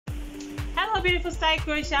Hello beautiful style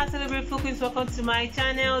crochet beautiful queens, welcome to my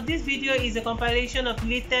channel. This video is a compilation of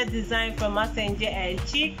latest design from Massandje and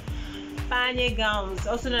Chic Pagne gowns,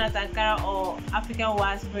 also known as Ankara or African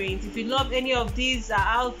wax print. If you love any of these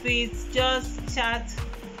outfits, just chat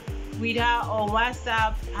with her on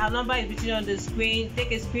WhatsApp. Her number is written on the screen.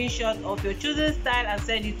 Take a screenshot of your chosen style and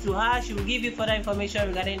send it to her. She will give you further information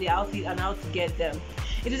regarding the outfit and how to get them.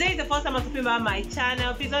 If today is the first time I'm talking about my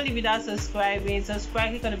channel, please don't leave without subscribing.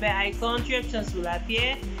 Subscribe, click on the bell icon, 3 options will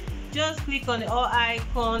appear. Just click on the all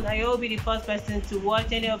icon and you'll be the first person to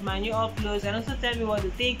watch any of my new uploads, and also tell me what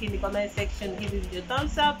you think in the comment section. Give this video a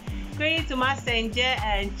thumbs up. Credit to Massandje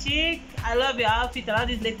and Chic. I love your outfit. I love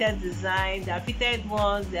this latest design. There are fitted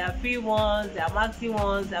ones, there are free ones, there are maxi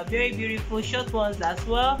ones, there are very beautiful short ones as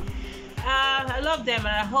well. I love them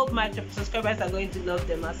and I hope my subscribers are going to love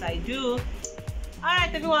them as I do.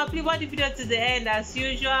 Alright everyone, please watch the video to the end as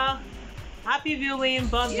usual. Happy viewing,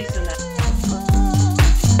 bomb this tonight.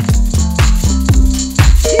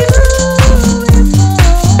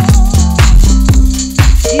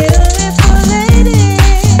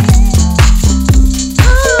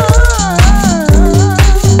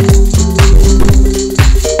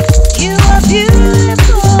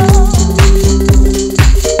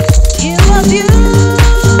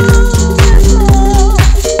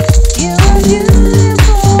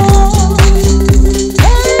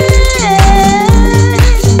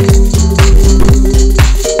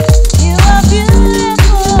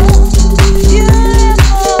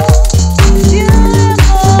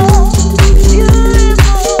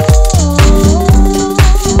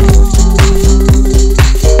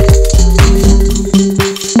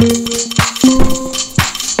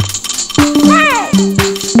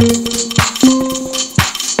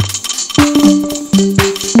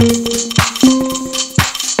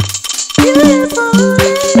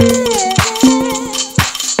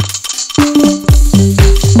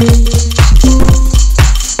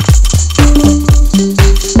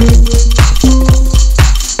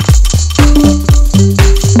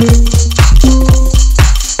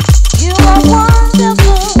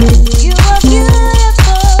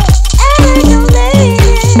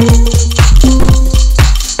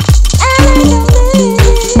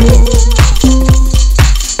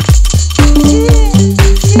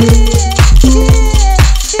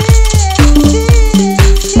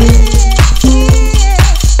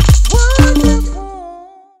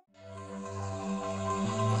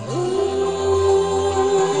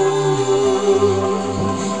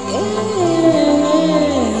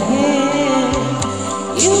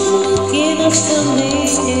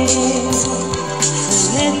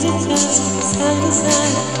 Let it go, side to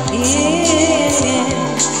side, yeah.